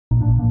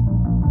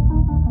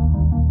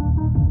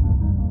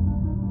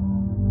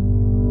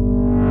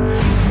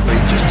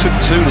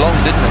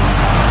didn't he?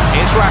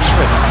 Here's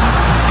Rashford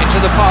into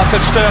the path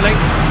of Sterling.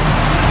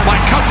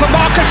 Might come for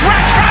Marcus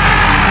Rashford!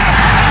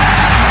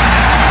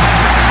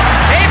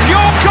 If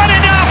you're good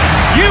enough,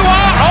 you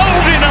are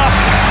old enough.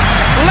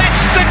 Less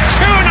than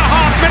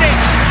 2.5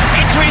 minutes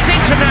into his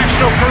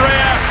international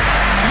career,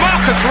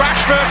 Marcus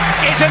Rashford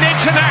is an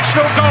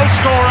international goal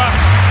scorer,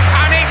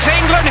 and it's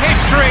England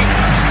history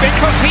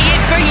because he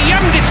is the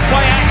youngest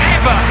player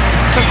ever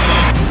to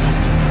score.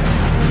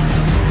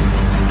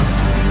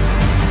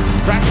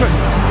 Rashford,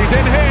 he's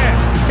in here,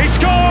 he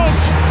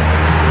scores!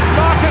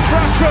 Marcus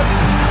Rashford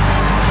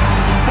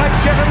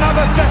takes yet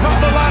another step up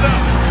the ladder,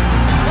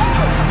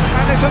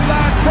 and it's a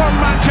lad from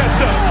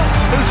Manchester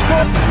who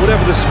scored.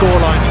 Whatever the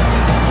scoreline.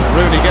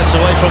 Rooney gets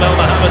away from El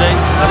Mohammadi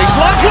and he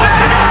slides one.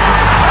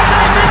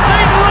 And it's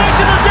been right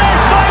to the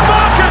death by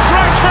Marcus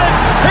Rashford.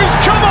 He's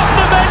come off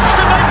the bench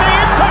to make the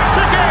impact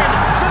again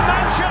for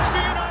Manchester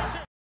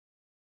United.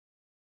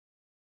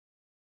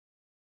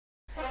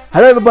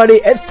 Hello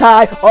everybody, it's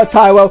Ty or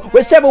Taiwo,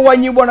 whichever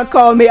one you want to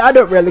call me, I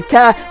don't really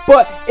care,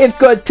 but it's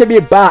good to be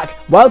back.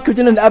 Welcome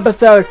to another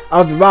episode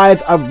of The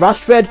Rise of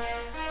Rashford.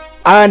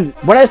 And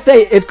when I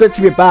say it's good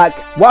to be back,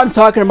 what I'm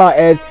talking about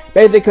is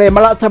basically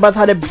my laptop has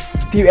had a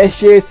few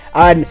issues,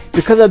 and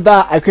because of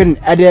that I couldn't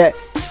edit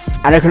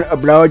and I couldn't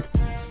upload.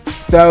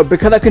 So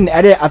because I couldn't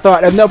edit, I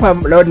thought there's no point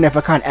uploading if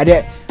I can't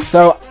edit.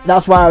 So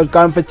that's why I was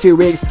gone for 2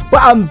 weeks.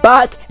 But I'm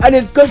back and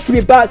it's good to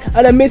be back,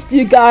 and I missed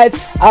you guys,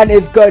 and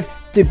it's good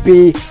to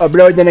be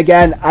uploading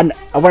again, and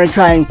I want to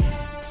try and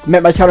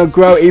make my channel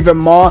grow even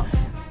more.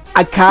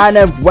 I kind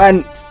of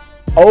went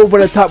over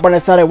the top when I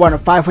said I wanted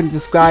 500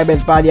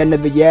 subscribers by the end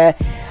of the year.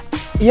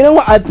 You know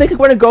what, I think I'm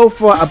going to go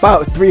for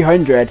about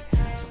 300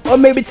 or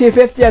maybe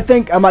 250. I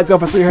think I might go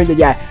for 300.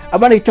 Yeah, I'm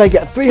going to try to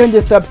get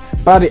 300 subs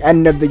by the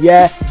end of the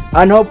year,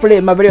 and hopefully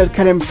my videos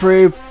can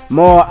improve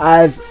more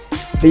as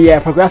the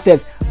year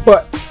progresses.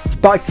 But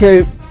back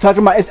to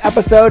talking about this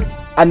episode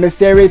and this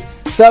series.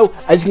 So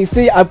as you can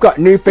see, I've got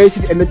new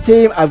faces in the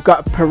team. I've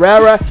got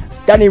Pereira,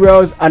 Danny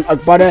Rose and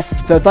Ogbonna.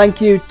 So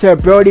thank you to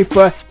Brody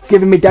for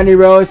giving me Danny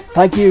Rose.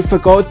 Thank you for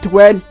Goals to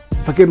Win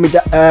for giving me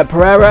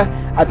Pereira.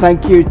 And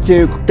thank you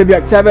to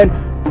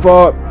WX7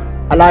 for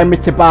allowing me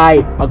to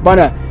buy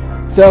Ogbonna.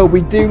 So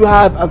we do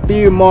have a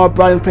few more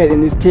bronze players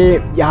in this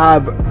team. You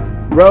have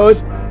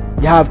Rose,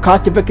 you have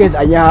Carter Vickers,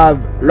 and you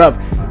have Love.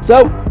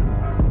 So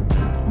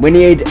we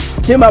need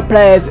 2 more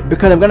players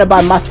because I'm going to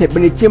buy Matip.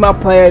 We need 2 more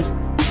players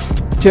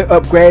to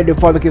upgrade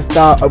before we can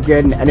start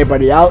upgrading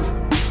anybody else.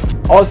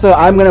 Also,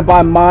 I'm going to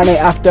buy Mane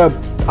after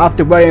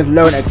Williams'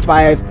 loan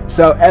expires.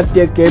 So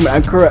SDS Gamer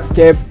and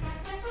Corruptive,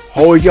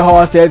 hold your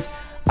horses.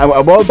 I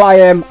won't buy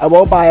him. I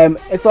won't buy him.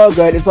 It's all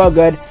good. It's all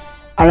good.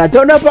 And I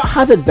don't know about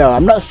Hazard though.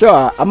 I'm not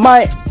sure.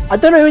 I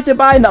don't know who to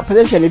buy in that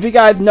position. If you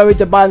guys know who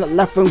to buy in that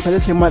left wing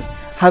position once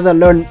Hazard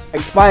loan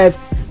expires,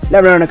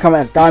 let me know in the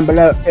comments down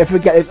below. If we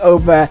get this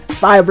over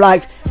 5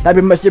 likes, that'd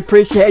be much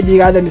appreciated. You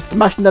guys have been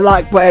smashing the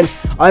like button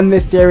on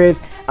this series,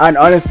 and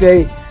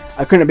honestly,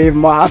 I couldn't be even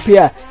more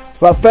happier.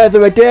 Without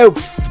further ado,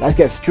 let's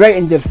get straight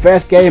into the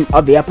first game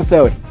of the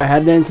episode. We're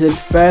heading into this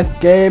first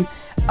game,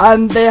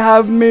 and they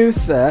have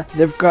Musa.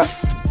 They've got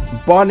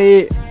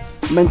Bonnie,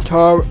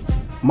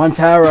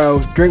 Montero,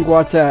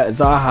 Drinkwater,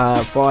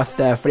 Zaha,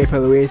 Forster, Felipe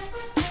Luis.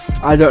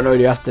 I don't know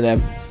the rest of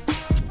them.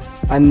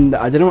 And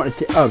I don't know what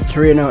to... Oh,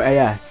 Torino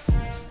AS.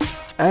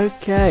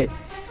 Okay.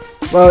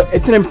 Well,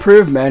 it's an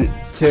improvement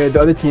to the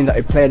other teams that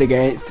we played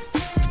against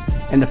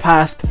in the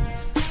past.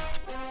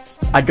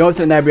 I don't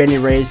think there'll be any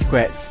rage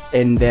quits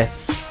in this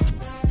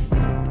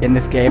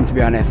game, to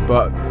be honest,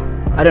 but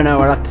I don't know.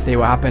 We'll have to see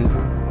what happens.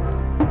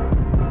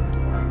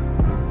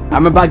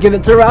 I'm about to give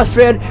it to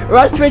Rashford.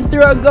 Rashford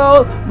threw a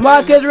goal.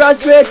 Marcus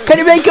Rashford, can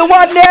he make it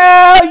 1-0?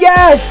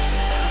 Yes!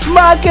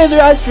 Marcus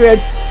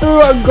Rashford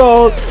threw a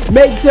goal,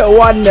 makes it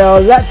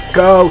 1-0. Let's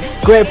go.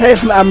 Great play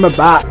from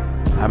Amrabat.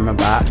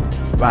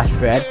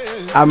 Rashford,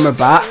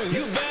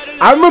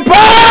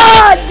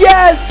 Amrabat,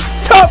 yes!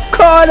 Top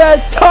corner,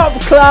 top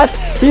class.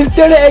 He's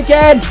done it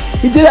again.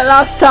 He did it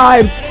last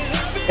time.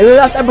 In the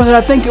last episode,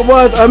 I think it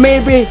was, or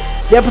maybe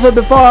the episode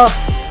before.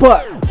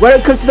 But when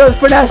it comes to those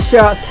finesse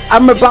shots,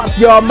 Amrabat's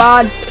your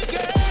man.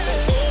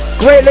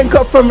 Great link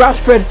up from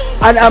Rashford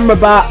and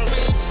Amrabat.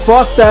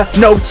 Forster,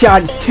 no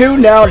chance.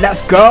 2-0,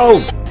 let's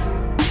go.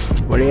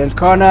 Williams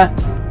corner.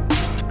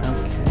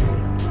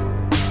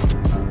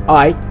 Okay.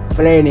 Alright,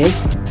 Fellaini.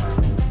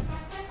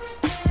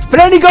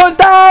 Fellaini goes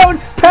down!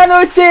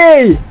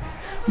 Penalty!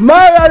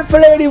 Maran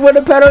Fellaini won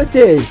a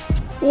penalty.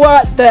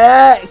 What the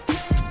heck?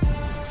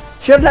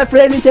 Should let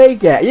Fellaini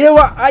take it. You know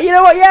what?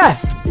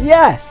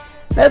 Yeah.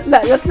 Let's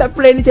let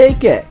Fellaini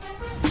take it.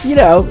 You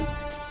know,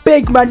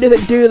 big man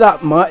doesn't do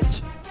that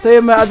much, so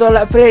you might as well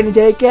let Fellaini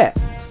take it.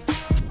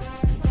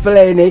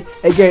 Fellaini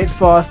against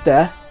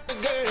Forster.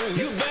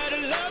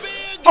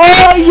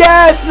 Oh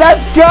yes,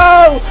 let's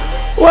go!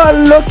 What a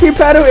lucky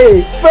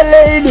penalty!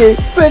 Fellaini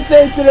puts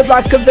it into the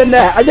back of the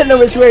net. I didn't know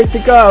which way to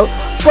go,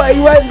 but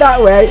he went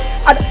that way,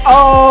 and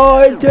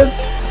oh, just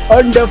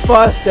under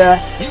Forster.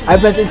 I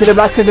put it into the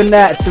back of the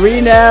net.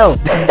 3-0.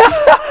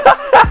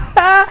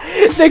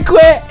 They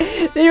quit.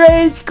 He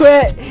rage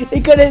quit. He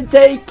couldn't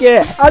take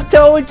it. I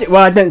told you.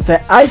 Well, I didn't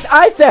say. I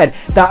said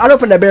that I don't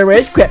think there'd be a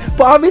rage quit.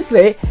 But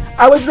obviously,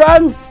 I was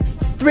wrong.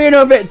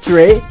 3-0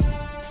 victory.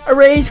 A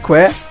rage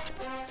quit.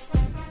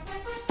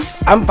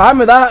 I'm fine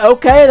with that.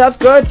 Okay, that's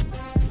good.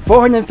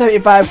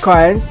 475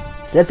 coins.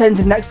 Let's head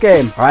into the next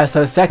game. Alright,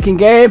 so second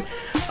game.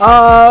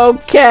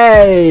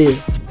 Okay.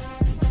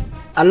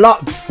 A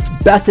lot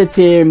better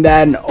team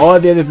than all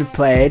the others we've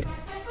played.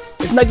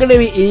 It's not going to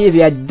be easy.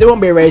 There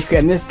won't be a rage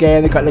quit in this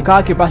game. They've got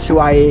Lukaku,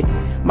 Batshuayi,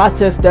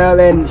 Mata,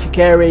 Sterling,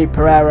 Shaqiri,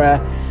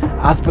 Pereira,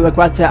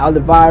 Azpilicueta,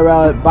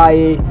 Alderweireld,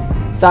 Bailly,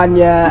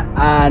 Sanya,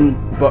 and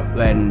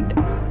Butland.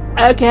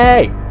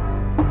 Okay.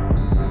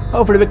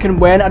 Hopefully we can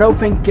win. I don't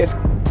think it's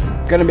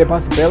going to be a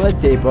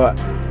possibility, but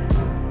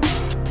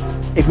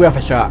it's worth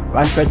a shot.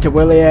 Rashford to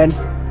Willian.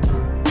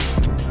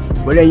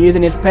 Willian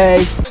using his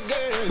pace.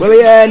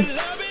 Willian!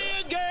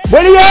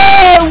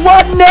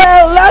 1-0!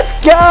 Let's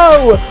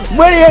go!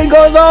 Willian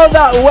goes all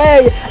that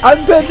way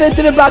and puts it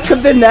to the back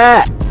of the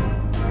net.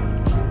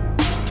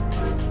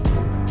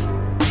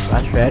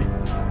 Rashford.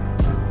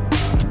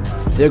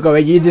 Still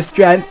going to use his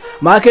strength.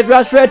 Marcus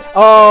Rashford.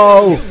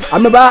 Oh!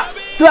 Amrabat.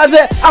 That's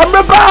it!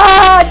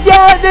 Amrabat!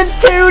 Yes! It's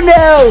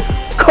 2-0!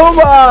 Come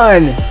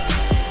on!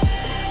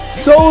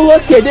 So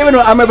lucky. I didn't even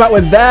know Amrabat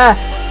was there.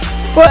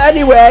 But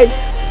anyway,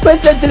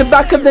 puts it to the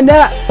back of the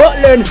net.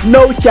 Butland,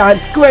 no chance.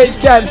 Great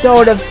strength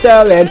hold of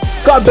Sterling.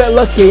 Got a bit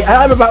lucky.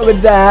 And Amrabat was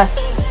there.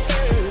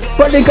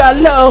 But they got a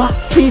little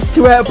piece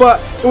to it, but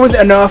it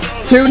wasn't enough.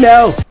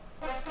 2-0.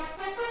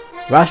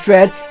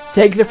 Rashford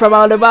takes it from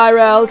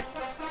Alderweireld.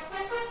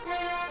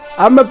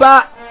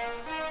 Amrabat.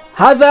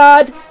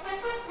 Hazard.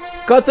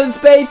 Got some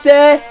space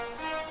here.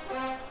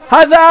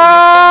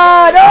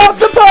 Hazard! Off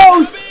the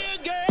post!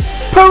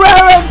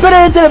 Pereira put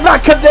it into the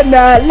back of the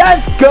net.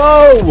 Let's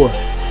go!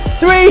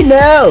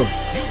 3-0.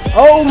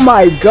 Oh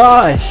my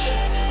gosh.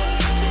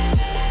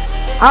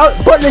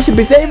 Butler should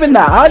be saving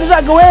that. How does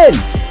that go in?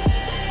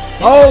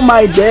 Oh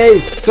my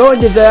days. So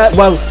undeserved.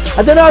 Well,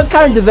 I don't know, it's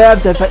kind of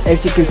deserved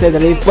if you can say the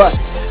least, but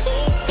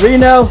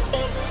 3-0.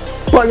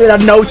 Butler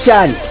had no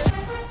chance.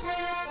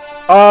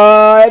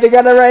 Oh, they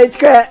got a rage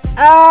quit.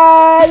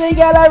 Ah, they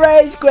got a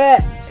rage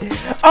quit.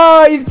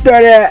 Oh, he's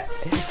done it.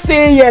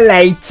 See you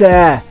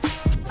later.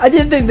 I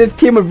didn't think this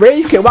team would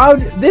rage quit. Wow,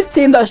 this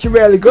team's actually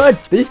really good.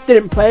 They just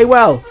didn't play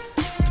well.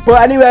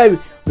 But anyway,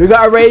 we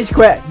got a rage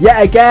quit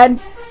yet again.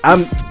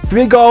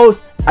 3 goals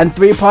and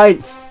 3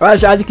 points.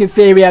 Right, as you can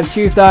see, we have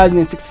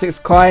 2,066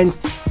 coins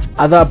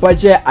as our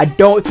budget. I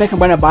don't think I'm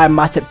gonna buy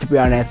Matip, to be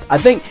honest. I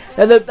think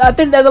there's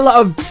a lot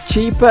of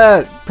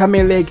cheaper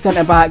Premier League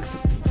centre backs,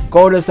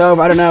 gold or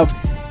silver, I don't know,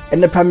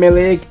 in the Premier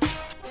League.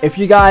 If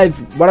you guys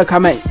want to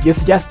comment your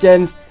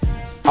suggestions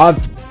of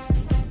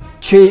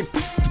cheap,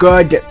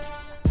 good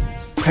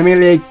Premier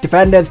League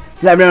defenders,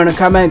 let me know in the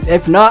comments.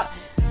 If not,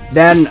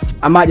 then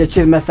I might just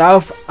choose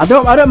myself. I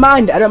don't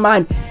mind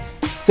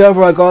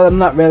silver or gold. I'm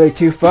not really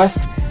too fussed.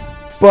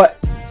 But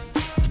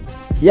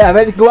yeah,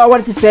 basically what I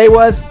wanted to say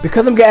was,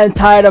 because I'm getting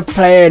tired of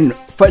playing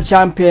FUT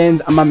Champions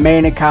on my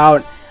main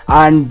account,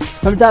 and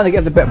sometimes it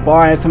gets a bit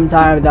boring.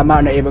 Sometimes I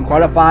might not even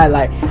qualify.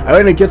 Like, I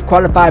only just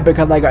qualified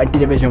because I got into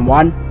Division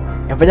 1.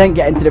 If I didn't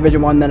get into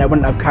Division 1, then I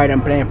wouldn't have carried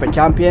on playing FUT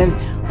Champions.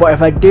 But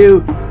if I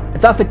do,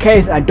 if that's the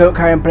case and I don't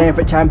carry on playing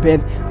FUT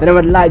Champions, then I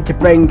would like to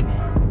bring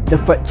the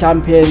FUT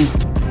Champions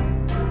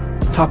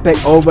topic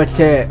over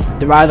to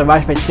the Rise of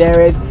Rashford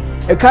series.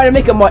 It would kind of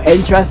make it more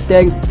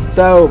interesting.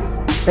 So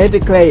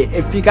basically,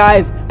 if you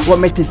guys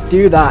want me to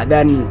do that,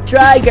 then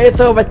try get it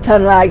over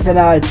 10 likes and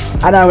I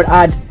would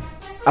add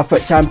a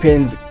FUT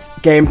Champions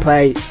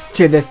gameplay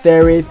to this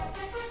series.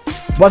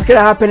 What's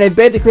gonna happen is,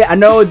 basically, I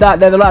know that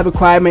there's a lot of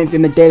requirements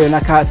in the daily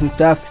knockouts and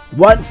stuff.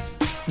 Once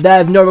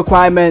there's no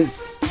requirements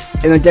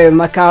in the daily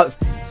knockouts,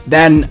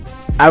 then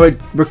I would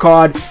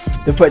record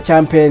the FUT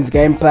Champions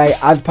gameplay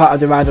as part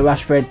of the Rise of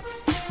Rashford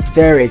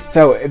series.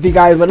 So if you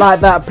guys would like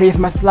that, please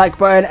smash the like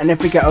button, and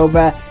if we get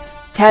over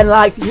 10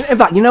 likes, in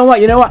fact, you know what,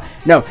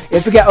 no,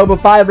 if we get over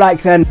 5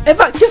 likes, then, in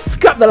fact, just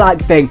scrap the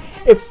like thing.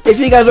 If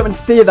you guys want me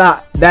to see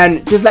that,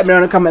 then just let me know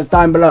in the comments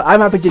down below. I'm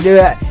happy to do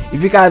it.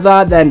 If you guys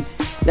are, then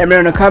let me know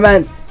in the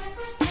comments.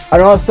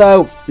 And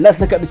also, let's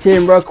look at the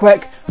team real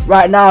quick.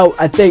 Right now,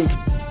 I think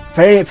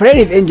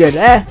Fellaini's injured.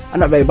 I'm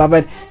not really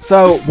bothered.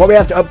 So what we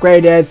have to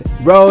upgrade is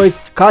Rose,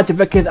 Carter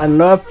Vickers, and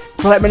Love.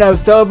 So let me know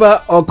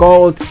silver or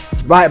gold,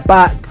 right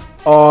backs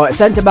or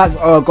centre backs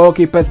or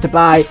goalkeepers to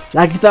buy.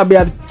 Like I said, we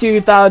have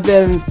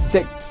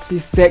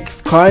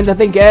 2,066 coins, I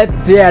think it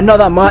is. So yeah, not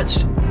that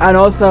much. And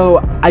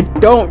also, I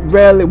don't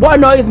really, what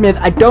annoys me is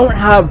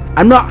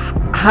I'm not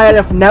high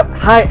enough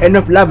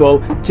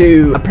level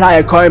to apply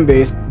a coin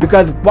boost,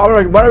 because what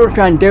I want to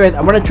try and do is I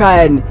want to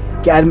try and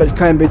get as much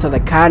coin boost as I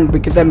can,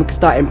 because then we can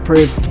start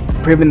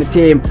improving the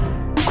team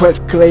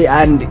quickly,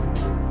 and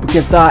we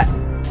can start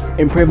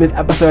improving this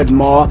episode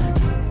more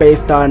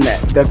based on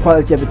the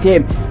quality of the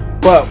team.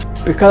 But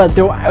because I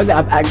don't really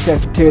have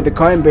access to the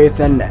coin boost,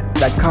 then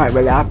that can't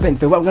really happen.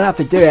 So what I'm going to have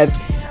to do is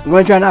I'm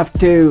going to try and have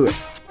to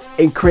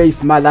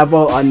increase my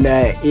level on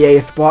the EA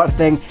Sports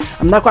thing.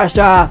 I'm not quite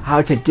sure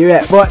how to do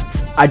it, but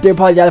I do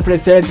apologize for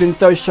the series being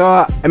so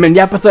short. I mean, the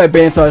episode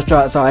being so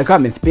short, so I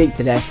can't even speak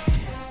today.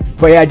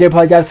 But yeah, I do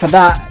apologize for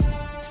that.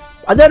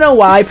 I don't know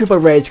why people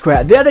rage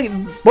quit.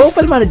 Both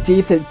of them had a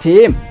decent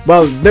team.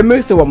 Well, the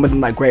Musa one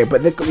wasn't that great,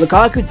 but the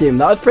Lukaku team,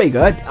 that was pretty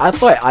good. I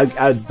thought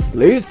I'd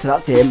lose to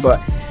that team, but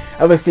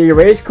obviously you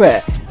rage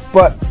quit.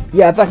 But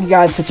yeah, thank you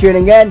guys for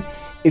tuning in.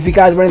 If you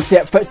guys want to see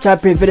a FUT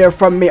Champions video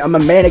from me on my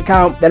main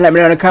account, then let me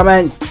know in the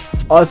comments.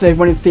 Also, if you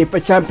want to see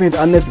FUT Champions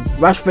on this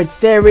Rashford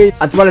series,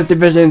 as well as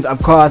divisions,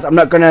 of course, I'm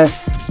not going to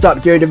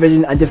stop doing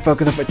division and just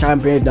focus on FUT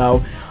Champions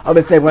now.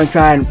 Obviously, I'm going to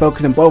try and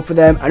focus on both of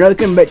them. I know it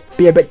can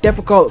be a bit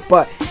difficult,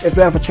 but it's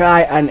worth a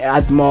try, and it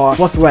adds more,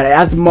 it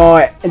adds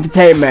more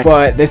entertainment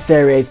for this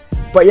series.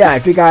 But yeah,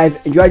 if you guys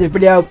enjoyed this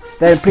video,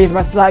 then please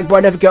smash the like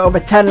button. If you get over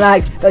 10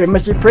 likes, that'd be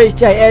much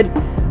appreciated.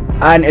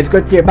 And it's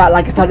good to see you back,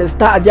 like I said at the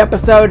start of the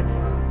episode.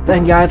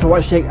 Thank you guys for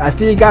watching. I'll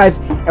see you guys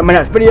in my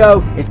next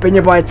video. It's been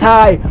your boy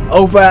Ty,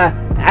 over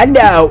and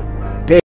out.